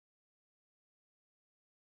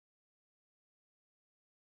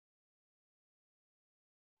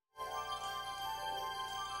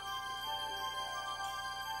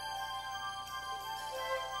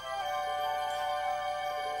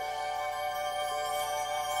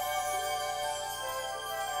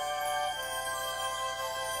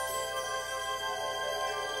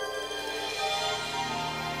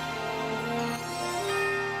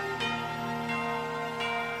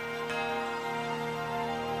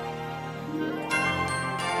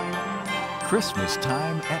Christmas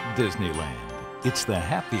time at Disneyland. It's the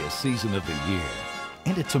happiest season of the year.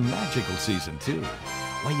 And it's a magical season, too,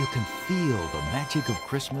 where you can feel the magic of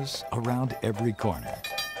Christmas around every corner.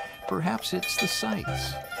 Perhaps it's the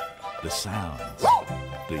sights, the sounds,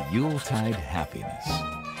 the Yuletide happiness.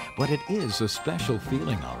 But it is a special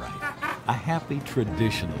feeling, all right. A happy,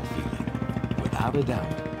 traditional feeling. Without a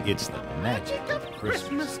doubt, it's the magic of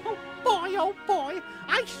Christmas. Oh boy,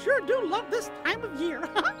 I sure do love this time of year.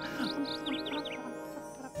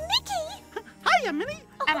 Mickey! Hiya, Minnie,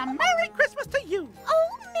 and a Merry Christmas to you. Oh,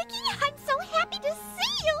 Mickey, I'm so happy to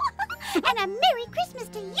see you. And a Merry Christmas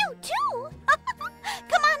to you, too.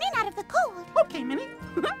 Come on in out of the cold. Okay, Minnie.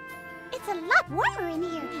 It's a lot warmer in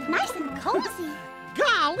here, nice and cozy.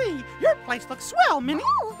 Golly, your place looks swell, Minnie.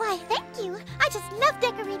 Oh, why, thank you. I just love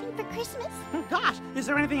decorating for Christmas. Oh, gosh, is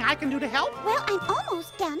there anything I can do to help? Well, I'm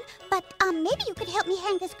almost done, but maybe you could help me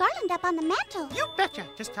hang this garland up on the mantle. You betcha.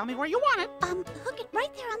 Just tell me where you want it. Hook it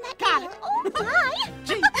right there on that Got nail. it. Oh, my.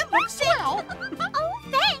 Gee, it looks swell. Oh,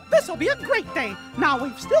 thanks. This'll be a great day. Now,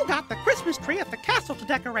 we've still got the Christmas tree at the castle to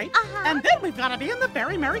decorate, and then we've got to be in the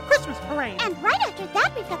very Merry Christmas parade. And right after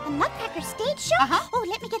that, we've got the Nutcracker stage show. Oh,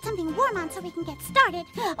 let me get something warm on so we can get started.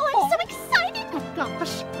 Oh, I'm so excited. Oh,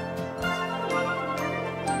 gosh.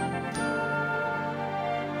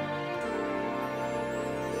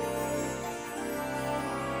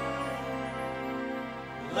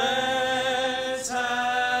 Let's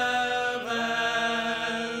have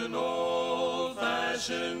an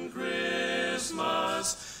old-fashioned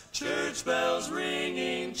Christmas. Church bells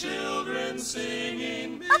ringing, children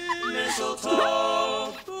singing,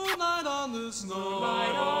 mistletoe. The night on the snow.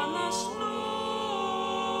 Night on the snow.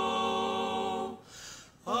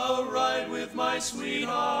 I'll ride with my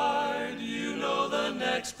sweetheart, you know the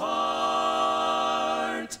next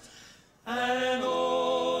part. An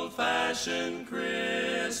old-fashioned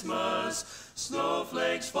Christmas,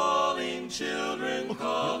 snowflakes falling, children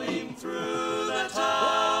calling through the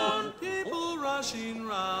town, people rushing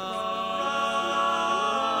round.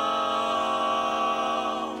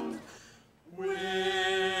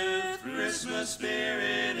 With Christmas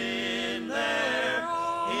spirit in there,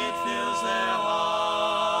 it fills their hearts.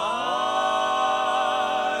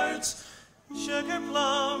 Sugar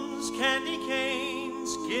plums, candy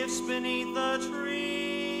canes, gifts beneath the tree.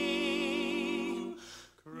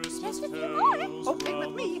 Christmas Just a few more. carols Okay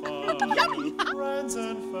with me. from Yummy. friends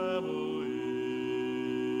and family.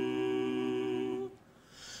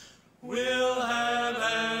 We'll have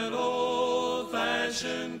an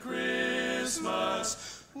old-fashioned Christmas.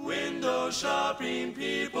 Window shopping,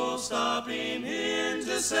 people stopping in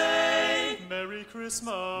to say Merry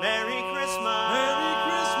Christmas. Merry Christmas. Merry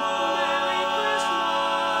Christmas. Merry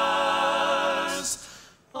Christmas.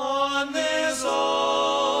 On this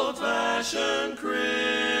old-fashioned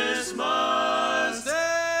Christmas Day.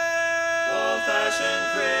 Old-fashioned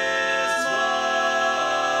Christmas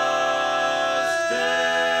Day.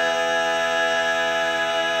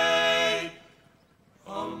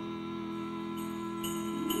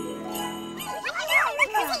 Hi,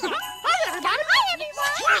 everybody. Hi,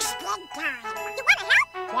 everyone. Just in time. You want to help?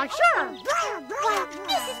 Why, sure. Well,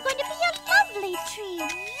 this is going to be a lovely tree.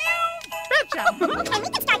 Betcha. Okay, we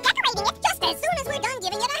can start decorating it just as soon as we're done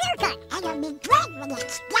giving it a haircut. And it'll be great when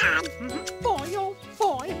it's done. Boy, oh,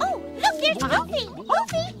 boy. Oh, look, there's Wolfie.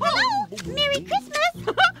 Wolfie, hello. Merry Christmas.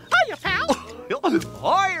 Hiya, pal.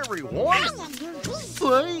 Hi, everyone.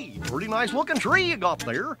 Hey, pretty nice looking tree you got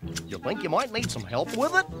there. You think you might need some help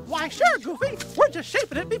with it? Why, sure, Goofy. We're just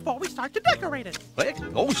shaping it before we start to decorate it. Heck,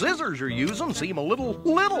 those scissors you're using seem a little.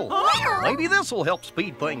 Maybe this will help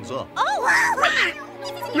speed things up. Oh,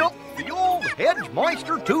 Yup, the old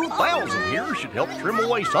Hedgemeister 2000 here should help trim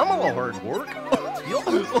away some of the hard work.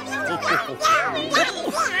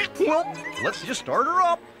 Well, let's just start her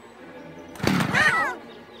up.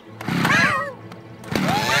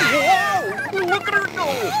 Whoa! Look at her go!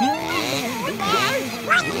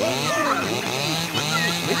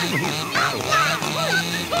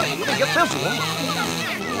 Let me get this one.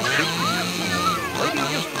 Maybe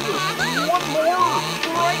just one more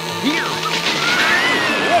right here.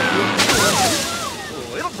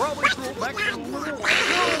 It'll probably throw back to a little.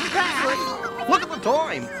 Look at the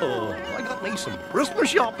time. I got me some Christmas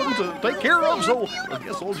shopping to take care of, so I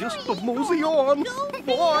guess I'll just mosey on.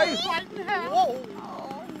 Bye. Whoa.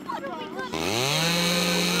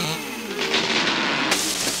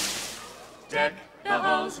 Deck the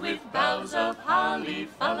halls with boughs of holly,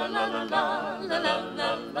 fa la la la la la la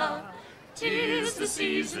la la. 'Tis the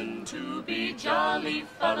season to be jolly,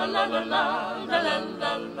 fa la la la la la la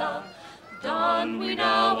la la. Don we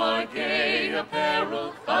now our gay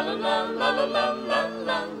apparel, fa la la la la la la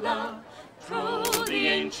la la. throw the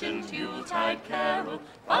ancient Yuletide carol.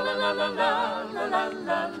 Fa la la la la la la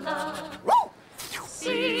la la.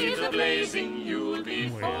 See the blazing Yule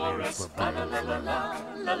before us. Fa la la la la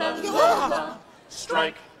la la la la.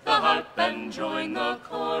 Strike the harp and join the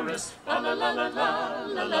chorus. Fa la la la la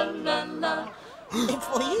la la la la. It's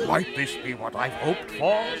for you. Might this be what I've hoped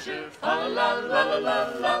for? Fa la la la la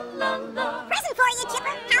la la la. Present for you,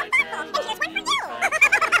 Chipper. How thoughtful. And here's one for you.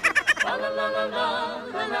 Fa la la la la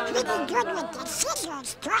la la. Looking good with the scissors,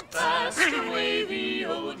 Strut. Fast away the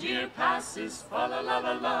old year passes. Fa la la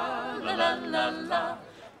la la la la la la.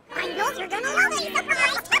 I know you're gonna love it.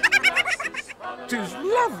 Surprise! 'Tis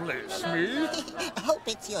lovely, Smith. Hope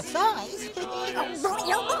it's your size. Oh boy,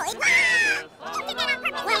 oh boy. You did that on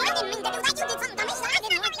purpose. Well, I didn't mean to do that.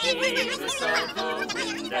 You did something to me.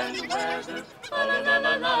 I didn't want to. Fa la la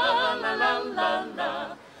la la la la la la.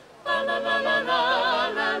 Fa la la la la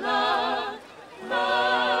la la la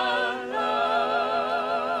la.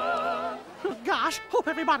 Gosh, hope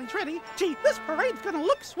everybody's ready. Gee, this parade's gonna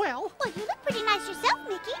look swell. Well, you look pretty nice yourself,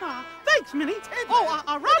 Mickey. Thanks, Minnie. Oh,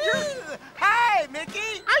 Roger, Hi,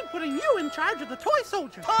 Mickey. I'm putting you in charge of the toy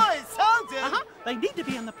soldiers. Toy soldier. They need to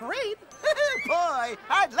be in the parade. Boy,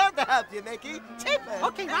 I'd love to help you, Mickey. Chipper.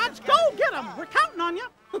 Okay, Raj, go get them. We're counting on you.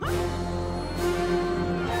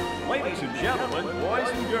 Ladies and gentlemen, boys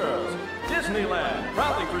and girls, Disneyland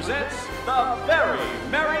proudly presents the Very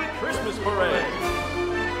Merry Christmas Parade.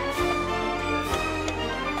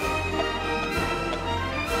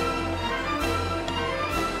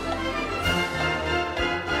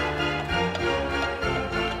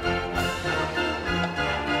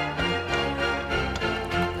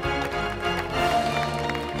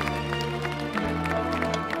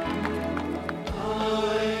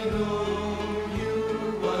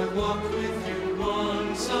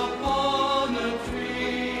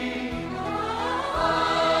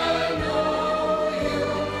 I know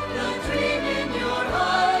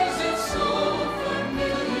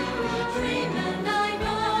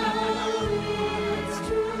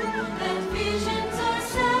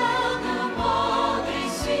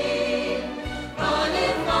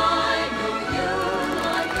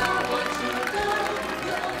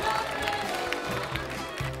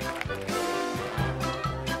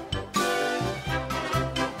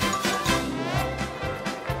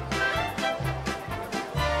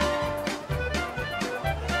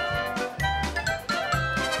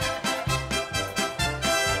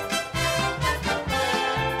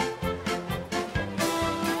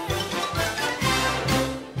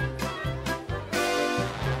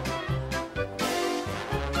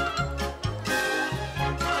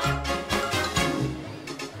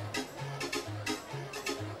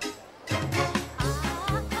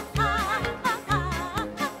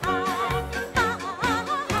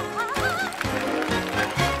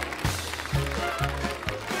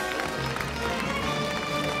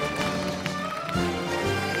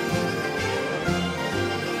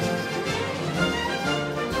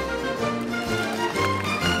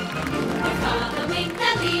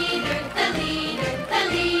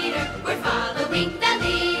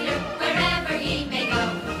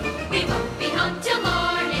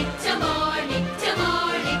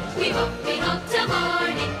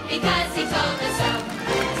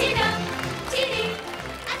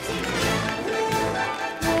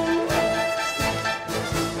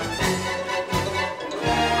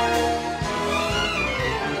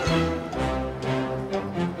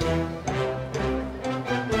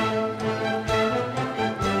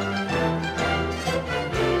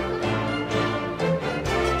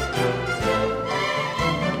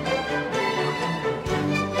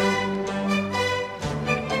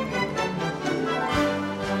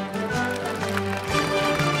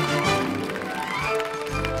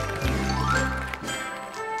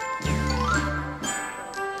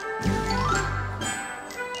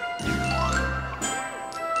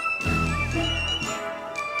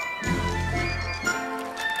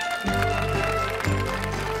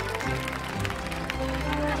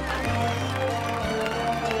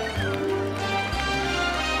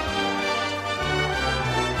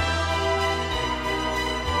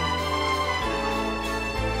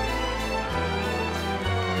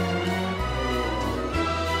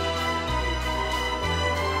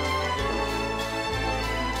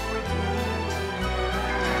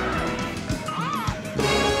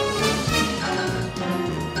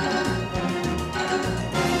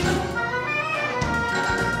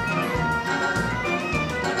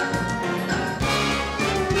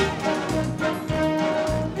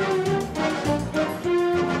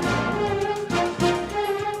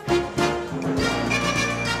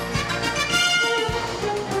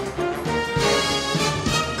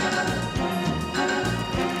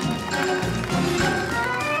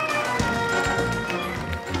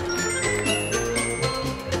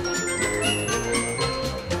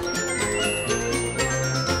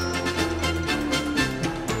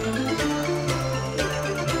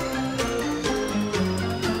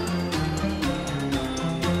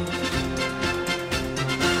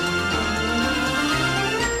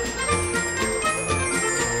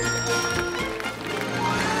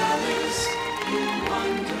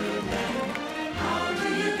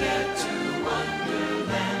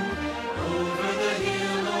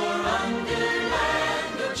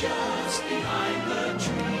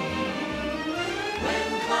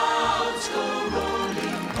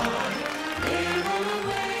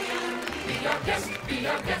Be our guest, be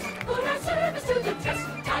our guest. Put our service to the test.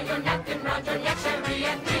 Tie your napkin round your neck, Sherry,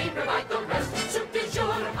 and we provide the rest. Soup du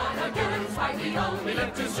jour on our girls, why we only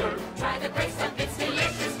live to serve. Try the great stuff, it's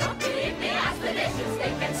delicious. Don't believe me, ask the dishes. They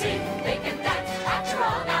can sing, they can dance. After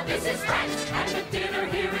all, now this is France, and the dinner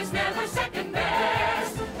here is never second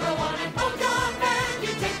best. Go on and hold your hand,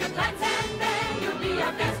 you take a glance, and then you'll be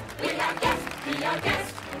our guest. Be our guest, be our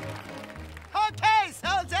guest. Okay,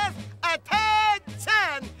 soldiers,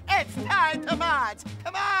 attention! It's time to march.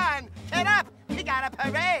 Come on, get up. We got a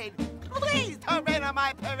parade. Please don't rain on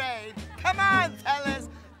my parade. Come on, fellas.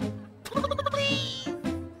 Please.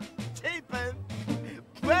 Cheapin',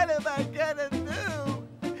 what am I gonna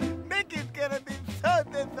do? Mickey's gonna be so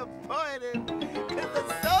disappointed. Cause the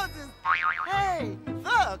soldiers... Hey,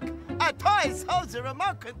 look! A toy soldier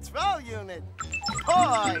remote control unit.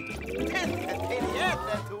 Boy, this could be the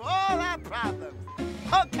answer to all our problems.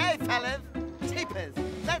 Okay, fellas. Cheapers,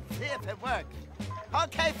 let's see if it works.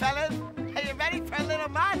 Okay, fellas, are you ready for a little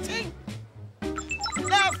marching?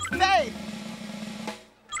 Left face!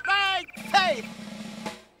 Right face!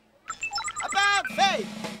 About face!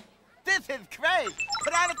 This is great!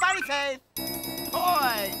 Put on a funny face!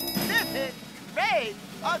 Boy, this is great!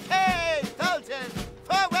 Okay, soldiers,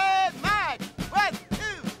 forward march! 1, 2,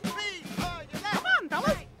 3, 4, you're left! Come on,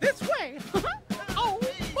 fellas, this way! Oh,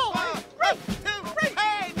 boy! Right, 2,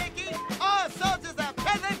 hey, Mickey! All soldiers are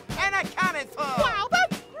present and accounted for! Wow,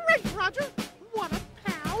 that's great, Roger! What a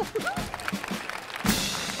pal!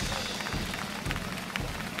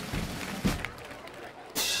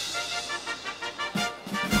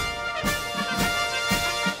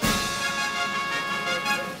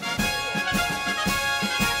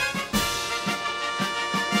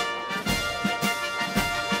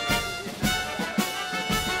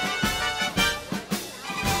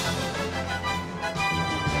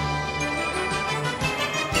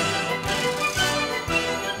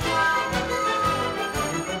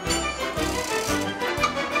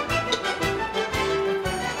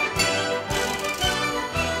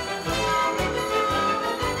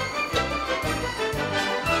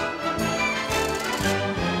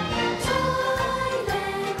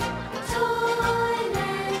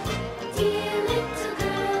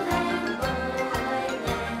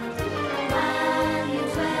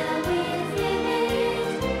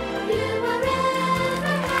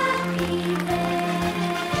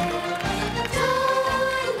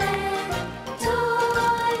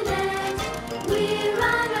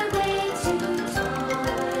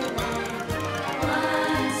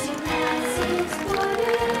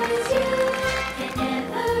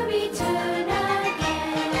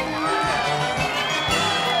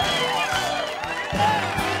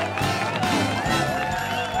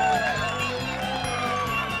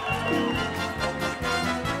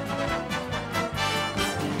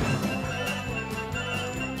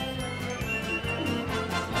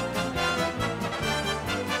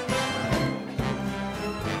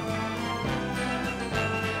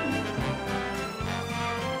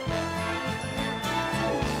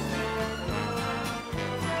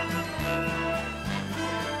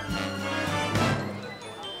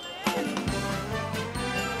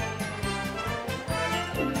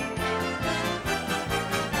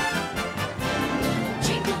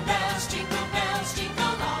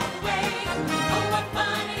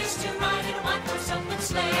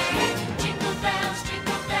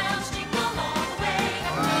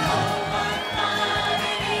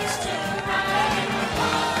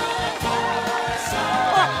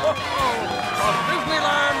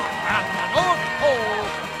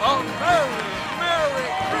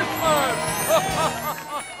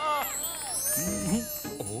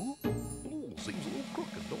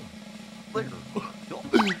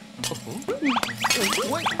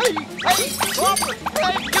 Wait, hey, stop it!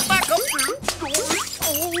 Hey, get back up here!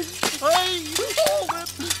 Oh, hey, hold it!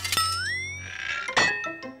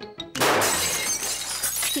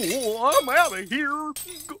 Oh, I'm out of here.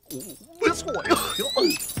 This way.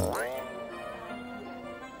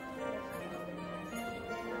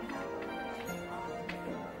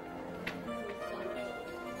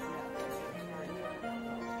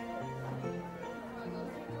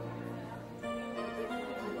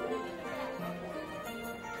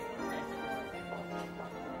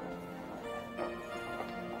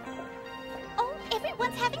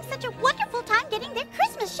 Everyone's having such a wonderful time getting their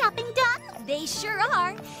Christmas shopping done. They sure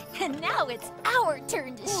are. And now it's our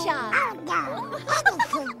turn to shop.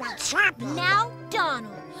 Now,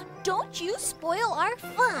 Donald, don't you spoil our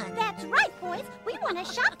fun. That's right, boys. We want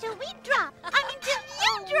to shop till we drop. I mean, till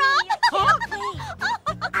you drop.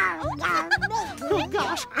 Oh,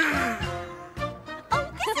 gosh.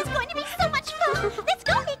 Oh, this is going to be so much fun. Let's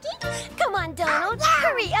go, Mickey. Come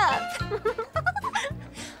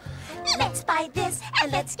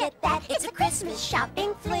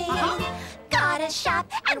shopping fleet. Gotta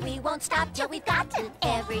shop, and we won't stop till we've gotten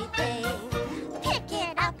everything. Pick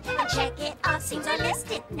it up and check it off. Seems our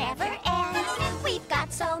list, it never ends. We've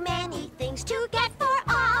got so many things to get for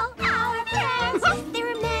all our friends.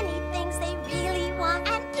 There are many things they really want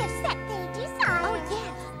and gifts that they desire. Oh,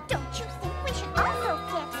 yes. Don't you think we should also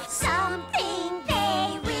get something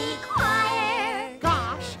they require?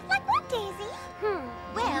 Gosh. Like what, Daisy?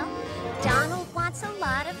 Well, Donald wants a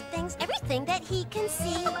lot of things, everything that he can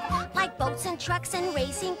see. Like boats and trucks and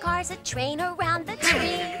racing cars, a train around the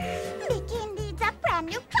tree. Mickey needs a brand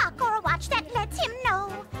new clock or a watch that lets him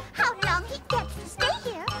know how long he gets to stay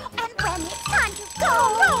here and when it's time to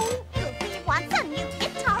go. Ruby wants a new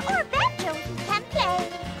guitar or banjo he can play.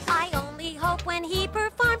 I only hope when he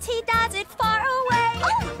performs he does it far away.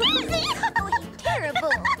 Oh, Daisy! Oh, he's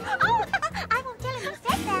terrible. Oh, I won't tell him you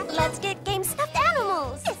said that. Let's get game stuffed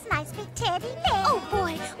animals. This nice big teddy bear. Oh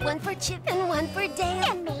boy, one for Chip and one for Dale.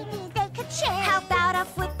 And maybe they could share. How about a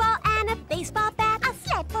football and a baseball bat? A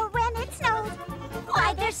sled for when it snows.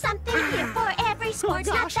 Why, there's something here for every sport,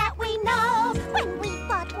 not gosh. that we know. When we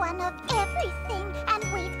bought one of everything and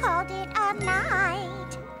we've called it a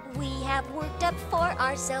night. We have worked up for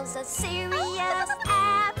ourselves a serious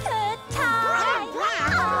appetite. A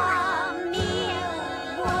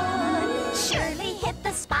meal would surely hit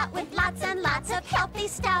the spot with lots and lots of healthy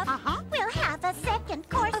stuff. We'll have a second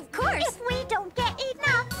course. Of course. If we don't get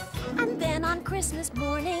enough. And then on Christmas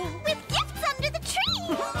morning, With gifts under the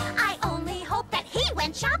tree. I only hope that he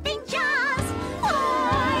went shopping just for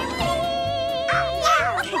me.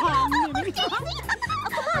 come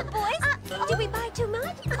on, boys. Did we buy too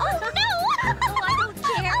much? Oh, no! Oh, I don't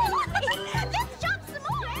care. Let's shop some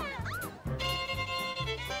more.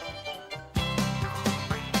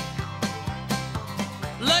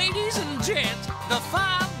 Ladies and gents, the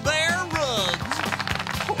 5 Bear Rugs.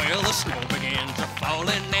 Well, the snow begins to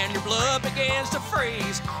falling and your blood begins to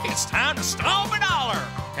freeze. It's time to stomp and holler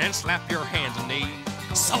and slap your hands and knees.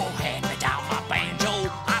 So hand me down my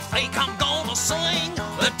banjo, I think I'm gonna sing.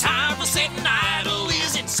 The time for sitting idle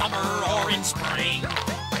is in summer or in spring.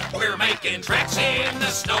 We're making tracks in the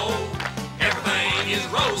snow, everything is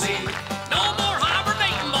rosy. No more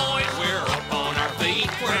hibernating, boys, we're up on our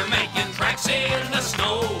feet. We're making tracks in the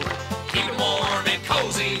snow, keep it warm and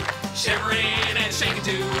cozy, shivering and shaking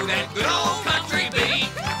to that good old country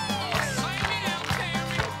beat.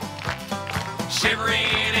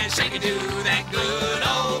 Shivering and shaking to that good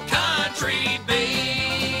old country beat.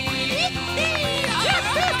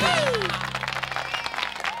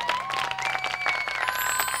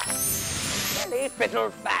 Silly fiddle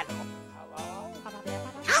faddle.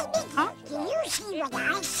 Can you see what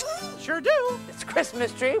I see? Sure do. This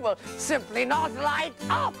Christmas tree will simply not light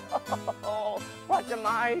up. What am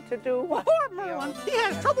I to do? What? Poor Merlin. He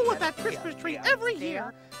has trouble with that Christmas tree every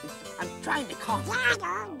year. I'm trying to concentrate.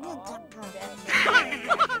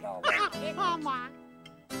 Oh, my.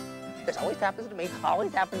 This always happens to me.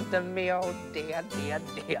 Always happens to me. Oh, dear, dear,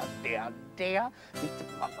 dear, dear, dear.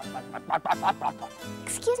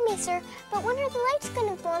 Excuse me, sir, but when are the lights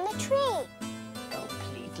gonna go on the tree? Oh,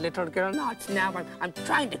 please, little girl, not now. I'm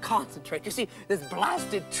trying to concentrate. You see, this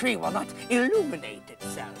blasted tree will not illuminate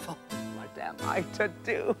itself. Oh, what am I to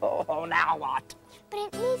do? Oh, now what? But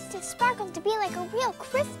it needs to sparkle to be like a real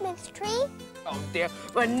Christmas tree. Oh, dear,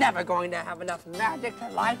 we're never going to have enough magic to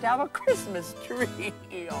light our Christmas tree.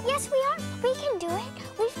 Oh. Yes, we are. We can do it.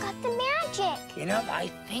 We've got the magic. You know, I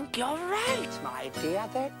think you're right, my dear.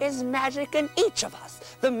 There is magic in each of us.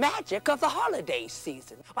 The magic of the holiday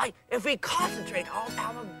season. Why, if we concentrate all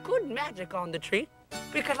our good magic on the tree,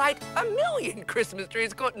 we could light 1,000,000 Christmas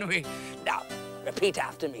trees, couldn't we? Now, repeat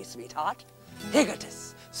after me, sweetheart.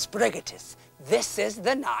 Higatus, Sprigatus, this is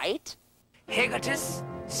the night. Higatus,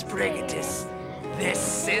 Sprigatus,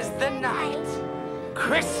 this is the night.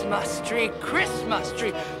 Christmas tree,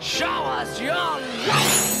 show us your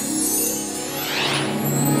light.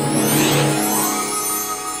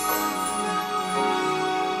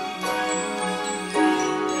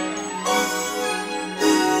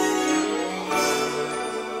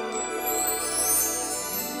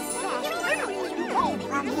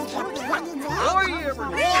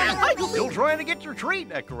 Still trying to get your tree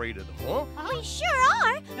decorated, huh? We sure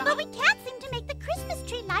are, but we can't seem to make the Christmas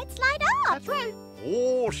tree lights light up. That's right.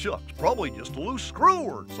 Oh, shucks. Probably just a loose screw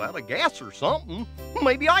or it's out of gas or something.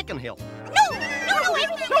 Maybe I can help. No,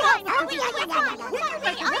 everything's fine. We can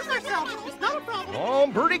make it work ourselves. It's not a problem. Oh,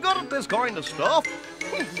 I'm pretty good at this kind of stuff.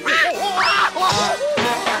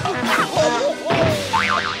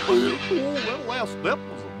 That last step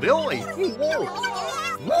was a Billy. Whoa.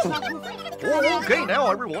 Okay,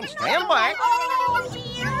 now everyone stand back.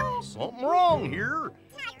 something wrong here.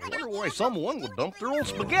 I wonder why someone would dump their old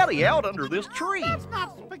spaghetti out under this tree. That's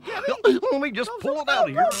not spaghetti. Let me just pull it out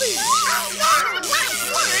of here. Well,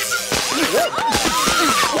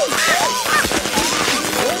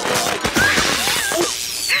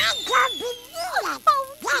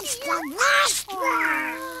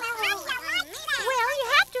 you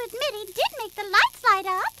have to admit he did make the lights light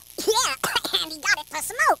up. Yeah, and he got it to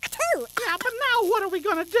smoke, too. Yeah, but now what are we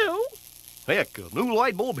gonna do? Heck, a new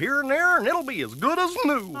light bulb here and there, and it'll be as good as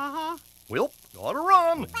new. Uh-huh. Well, gotta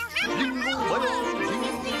run. Jingle bells,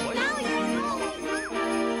 jingle bells.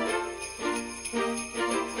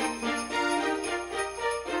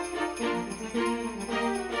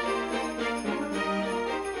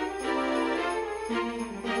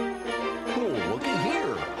 Oh, looky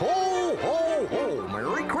here. Ho, ho, ho.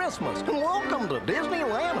 Merry Christmas, and welcome to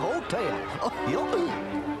Disneyland Hotel. Happy holidays.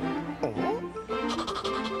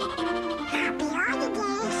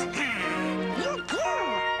 You too.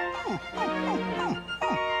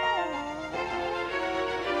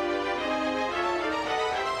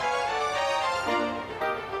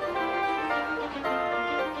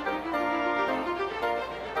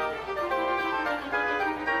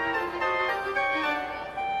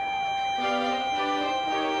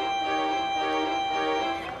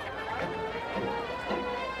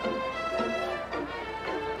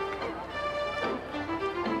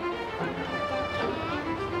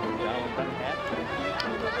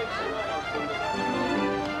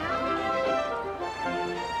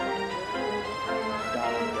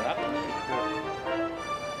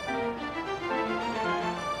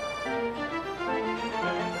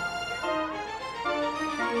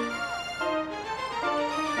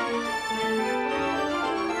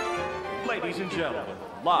 Ladies and gentlemen,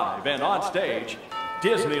 live and on stage,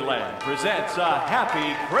 Disneyland presents a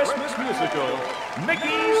happy Christmas musical,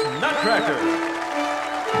 Mickey's Nutcracker.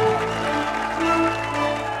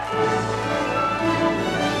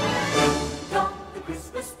 Don't the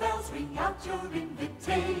Christmas bells ring out your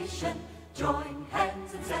invitation? Join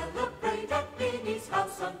hands and celebrate at Minnie's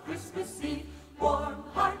house on Christmas Eve. Warm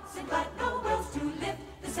hearts and glad Noels to lift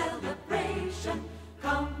the celebration.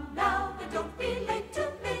 Come now and don't be late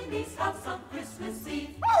to Minnie's house on Christmas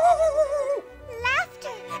Eve. Laughter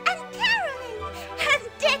and caroling and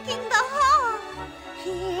decking the hall.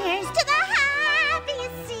 Here's to the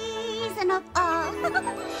happiest season of all.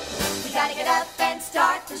 We gotta get up and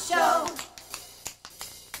start the show.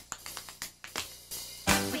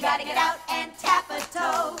 We gotta get out and tap a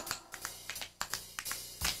toe.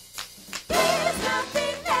 There's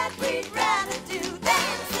nothing that we'd rather do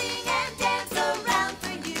than sing and dance around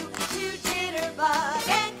for you. To jitterbug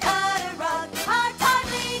and cut a rug, our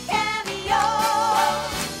timely cameo.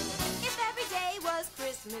 If every day was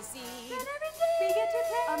Christmas Eve, we get to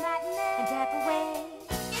play a matinee and tap away.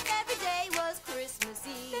 If every day was Christmas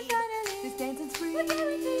Eve, this dancing's free to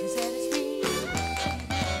set us free.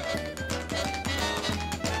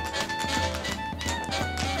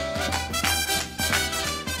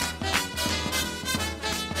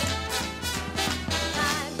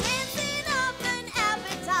 I'm dancing up an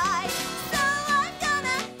appetite, so I'm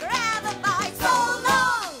gonna grab a bite. So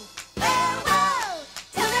long, farewell,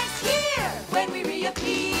 till next year when we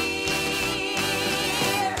reappear.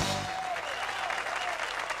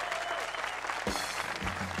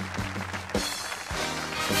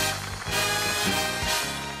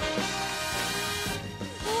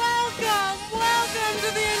 Welcome to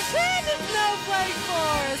the enchanted snowflake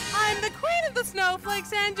forest. I'm the queen of the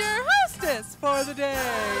snowflakes and your hostess for the day.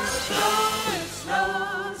 It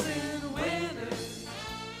snows in winter.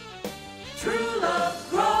 True love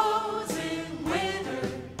grows in winter.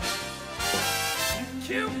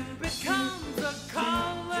 Cupid comes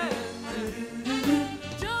a-calling.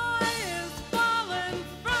 Joy is falling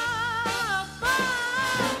from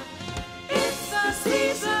above. It's the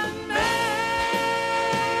season made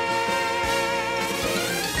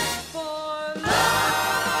for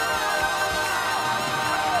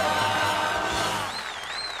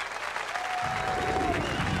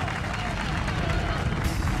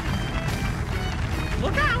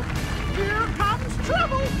Look out! Here comes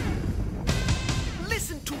trouble!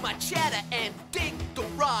 Listen to my chatter and dig the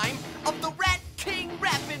rhyme of the Rat King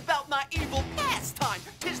rapping about my evil pastime.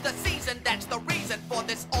 'Tis the season that's the reason for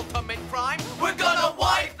this ultimate crime. We're gonna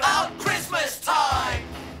wipe out Christmas time.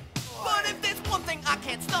 But if there's one thing I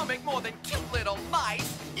can't stomach more than cute little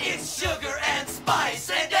mice, it's sugar and spice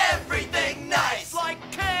and everything nice. Like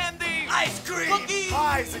candy, ice cream, cookies,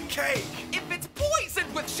 pies and cake. If it's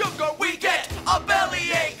poisoned with sugar, we get a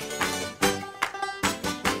bellyache.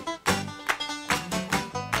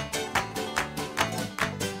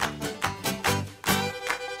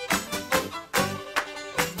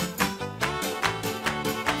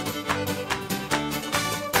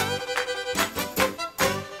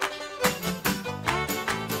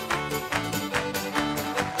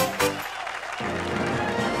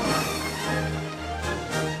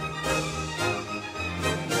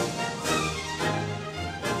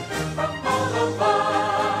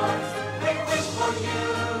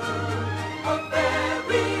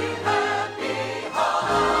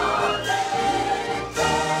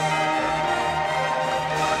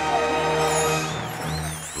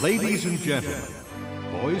 gentlemen,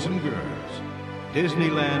 boys and girls,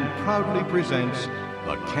 Disneyland proudly presents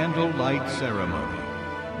the Candlelight Ceremony.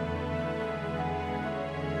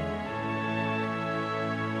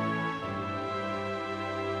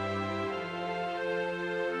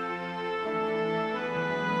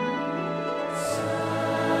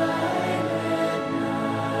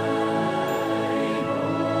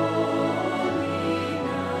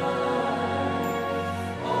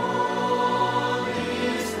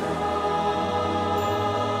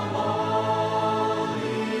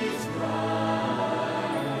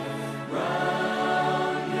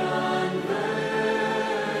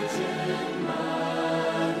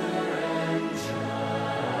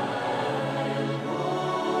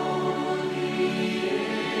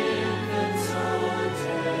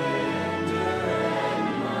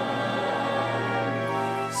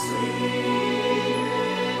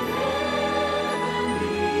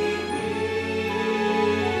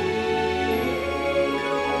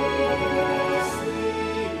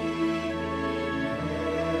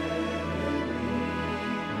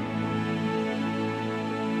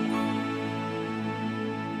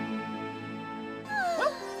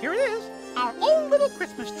 Here it is, our own little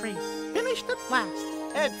Christmas tree, finished at last.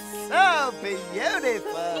 It's so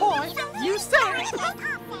beautiful. Boy, you said it.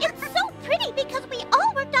 It's so pretty because we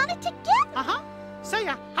all worked on it together. Uh-huh. Say,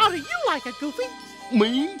 how do you like it, Goofy?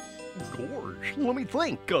 Me? Gosh, let me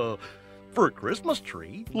think. For a Christmas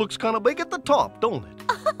tree, looks kind of big at the top, don't it?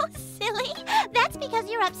 Oh, silly. That's because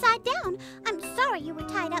you're upside down. I'm sorry you were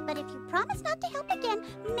tied up, but if you promise not to help again,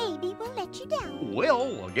 maybe we'll let you down.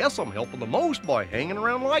 Well, I guess I'm helping the most by hanging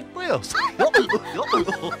around like this.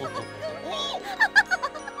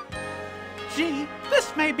 Gee,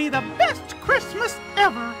 this may be the best Christmas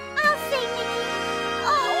ever. I'll say, Mickey.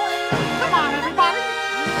 Oh. Come on, everybody.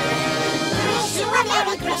 Wish you a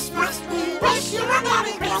Merry Christmas. We wish you a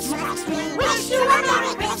Merry Christmas. We wish you a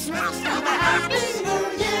Merry Christmas and a Happy New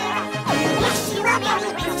Year. We wish you a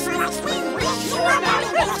Merry Christmas. We wish you a Merry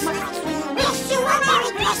Christmas. We wish you a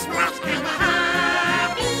Merry Christmas and a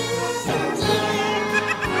Happy New Year.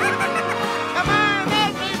 Come on,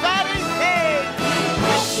 everybody, sing. We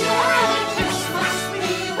wish you a Merry Christmas. We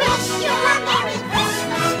wish you a Merry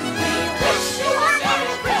Christmas. We wish you a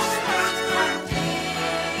Merry Christmas from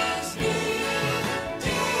Disney.